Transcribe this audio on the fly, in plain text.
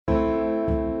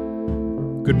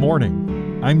Good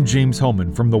morning. I'm James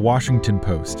Hellman from The Washington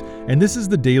Post, and this is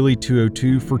the Daily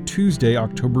 202 for Tuesday,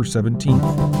 October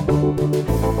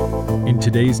 17th. In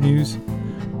today's news,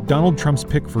 Donald Trump's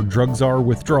pick for drug czar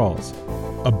withdraws,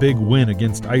 a big win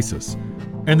against ISIS,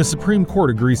 and the Supreme Court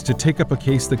agrees to take up a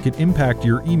case that could impact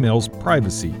your email's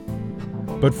privacy.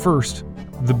 But first,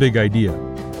 the big idea.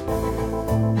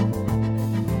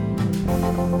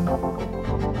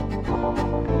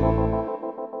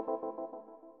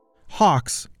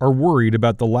 Hawks are worried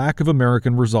about the lack of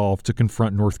American resolve to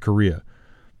confront North Korea.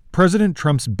 President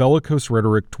Trump's bellicose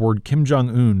rhetoric toward Kim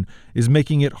Jong-un is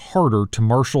making it harder to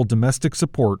marshal domestic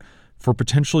support for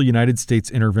potential United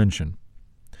States intervention.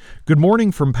 Good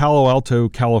morning from Palo Alto,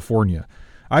 California.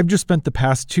 I've just spent the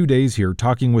past 2 days here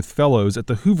talking with fellows at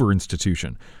the Hoover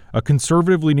Institution, a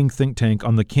conservative-leaning think tank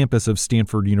on the campus of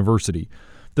Stanford University.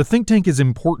 The think tank is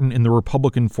important in the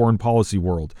Republican foreign policy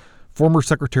world. Former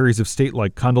secretaries of state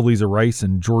like Condoleezza Rice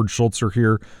and George Shultz are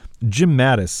here. Jim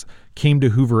Mattis came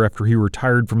to Hoover after he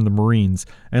retired from the Marines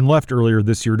and left earlier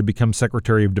this year to become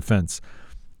Secretary of Defense.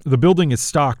 The building is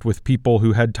stocked with people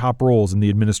who had top roles in the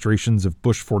administrations of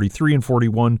Bush 43 and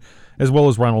 41, as well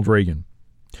as Ronald Reagan.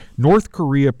 North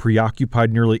Korea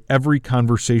preoccupied nearly every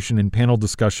conversation and panel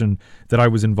discussion that I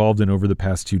was involved in over the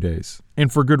past 2 days,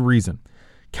 and for good reason.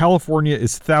 California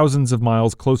is thousands of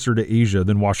miles closer to Asia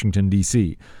than Washington,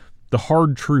 D.C. The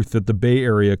hard truth that the Bay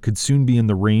Area could soon be in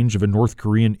the range of a North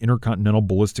Korean intercontinental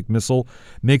ballistic missile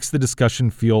makes the discussion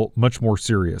feel much more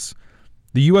serious.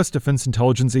 The U.S. Defense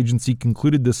Intelligence Agency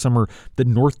concluded this summer that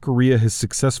North Korea has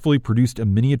successfully produced a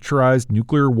miniaturized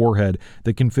nuclear warhead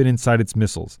that can fit inside its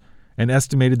missiles, and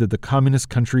estimated that the communist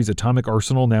country's atomic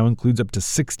arsenal now includes up to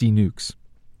 60 nukes.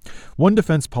 One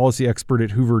defense policy expert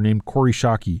at Hoover named Kori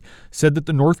Schake said that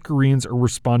the North Koreans are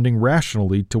responding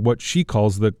rationally to what she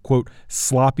calls the, quote,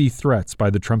 sloppy threats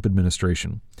by the Trump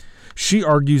administration. She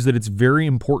argues that it's very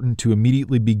important to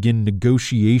immediately begin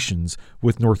negotiations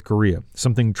with North Korea,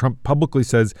 something Trump publicly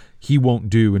says he won't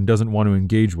do and doesn't want to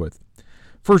engage with.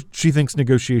 First, she thinks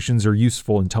negotiations are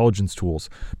useful intelligence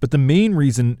tools, but the main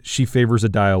reason she favors a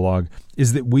dialogue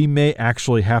is that we may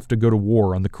actually have to go to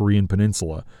war on the Korean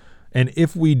Peninsula. And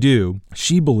if we do,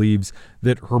 she believes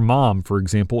that her mom, for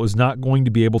example, is not going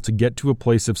to be able to get to a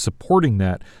place of supporting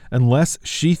that unless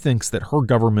she thinks that her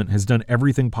government has done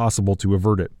everything possible to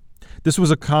avert it. This was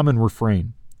a common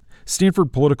refrain.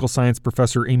 Stanford political science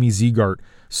professor Amy Ziegart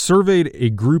surveyed a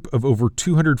group of over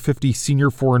 250 senior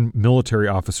foreign military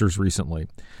officers recently.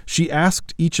 She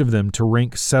asked each of them to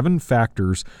rank 7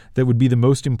 factors that would be the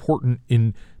most important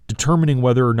in determining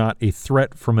whether or not a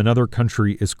threat from another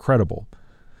country is credible.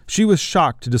 She was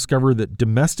shocked to discover that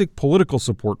domestic political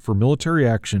support for military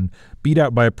action beat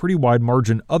out by a pretty wide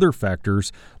margin other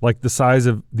factors like the size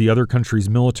of the other country's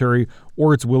military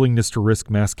or its willingness to risk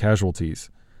mass casualties.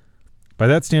 By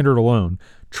that standard alone,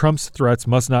 Trump's threats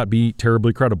must not be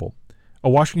terribly credible. A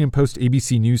Washington Post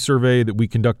ABC News survey that we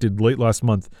conducted late last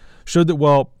month showed that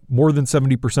while more than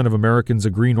 70% of Americans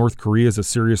agree North Korea is a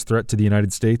serious threat to the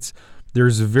United States,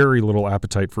 there's very little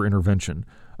appetite for intervention,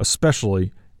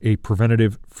 especially a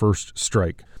preventative first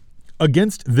strike.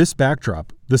 Against this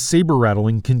backdrop, the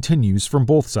saber-rattling continues from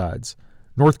both sides.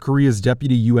 North Korea's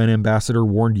deputy UN ambassador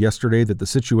warned yesterday that the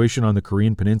situation on the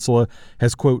Korean Peninsula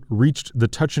has, quote, reached the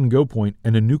touch-and-go point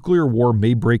and a nuclear war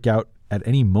may break out at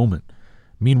any moment.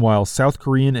 Meanwhile, South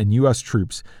Korean and U.S.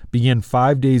 troops began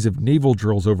 5 days of naval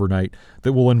drills overnight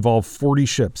that will involve 40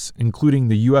 ships, including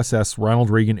the USS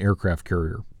Ronald Reagan aircraft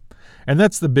carrier. And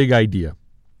that's the big idea.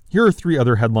 Here are 3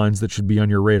 other headlines that should be on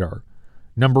your radar.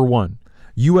 Number 1,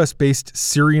 U.S.-based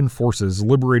Syrian forces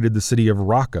liberated the city of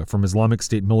Raqqa from Islamic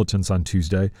State militants on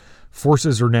Tuesday.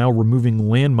 Forces are now removing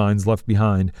landmines left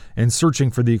behind and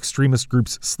searching for the extremist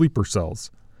group's sleeper cells.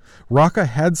 Raqqa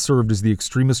had served as the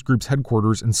extremist group's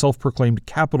headquarters and self-proclaimed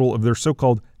capital of their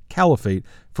so-called caliphate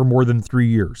for more than 3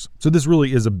 years. So this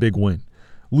really is a big win.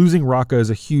 Losing Raqqa is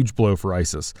a huge blow for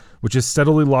ISIS, which has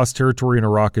steadily lost territory in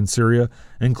Iraq and Syria,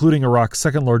 including Iraq's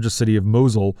second-largest city of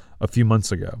Mosul a few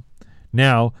months ago.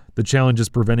 Now, the challenge is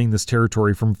preventing this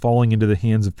territory from falling into the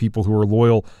hands of people who are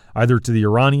loyal either to the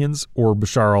Iranians or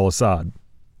Bashar al-Assad.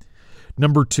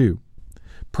 Number 2,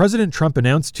 President Trump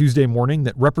announced Tuesday morning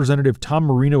that Representative Tom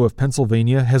Marino of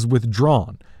Pennsylvania has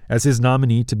withdrawn as his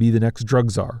nominee to be the next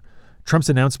drug czar. Trump's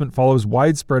announcement follows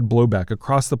widespread blowback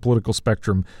across the political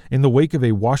spectrum in the wake of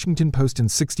a Washington Post and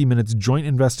 60 Minutes joint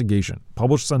investigation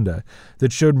published Sunday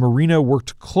that showed Marino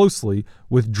worked closely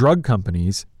with drug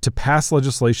companies to pass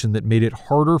legislation that made it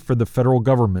harder for the federal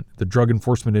government, the Drug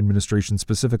Enforcement Administration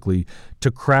specifically, to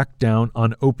crack down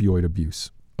on opioid abuse.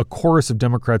 A chorus of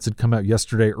Democrats had come out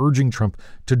yesterday urging Trump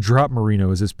to drop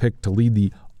Marino as his pick to lead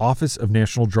the Office of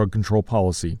National Drug Control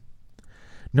Policy.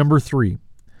 Number 3.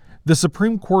 The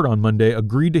Supreme Court on Monday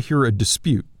agreed to hear a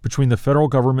dispute between the federal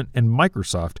government and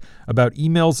Microsoft about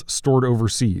emails stored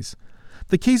overseas.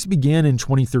 The case began in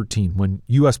 2013 when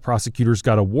U.S. prosecutors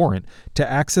got a warrant to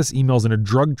access emails in a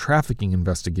drug trafficking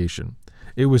investigation.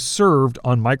 It was served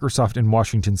on Microsoft in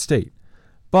Washington state.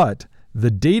 But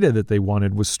the data that they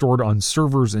wanted was stored on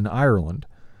servers in Ireland.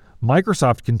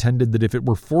 Microsoft contended that if it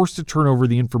were forced to turn over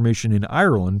the information in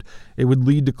Ireland, it would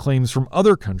lead to claims from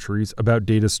other countries about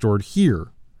data stored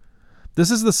here. This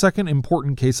is the second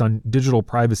important case on digital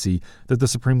privacy that the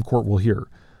Supreme Court will hear.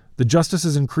 The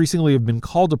justices increasingly have been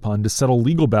called upon to settle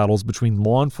legal battles between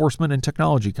law enforcement and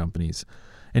technology companies,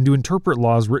 and to interpret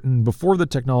laws written before the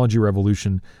technology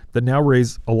revolution that now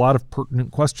raise a lot of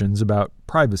pertinent questions about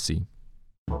privacy.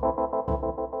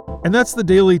 And that's the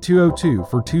Daily 202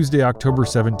 for Tuesday, October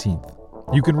 17th.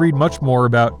 You can read much more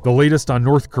about the latest on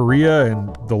North Korea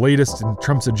and the latest in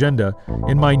Trump's agenda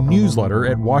in my newsletter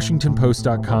at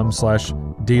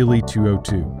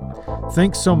washingtonpost.com/daily202.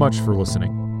 Thanks so much for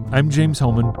listening. I'm James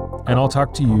Hillman, and I'll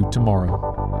talk to you tomorrow.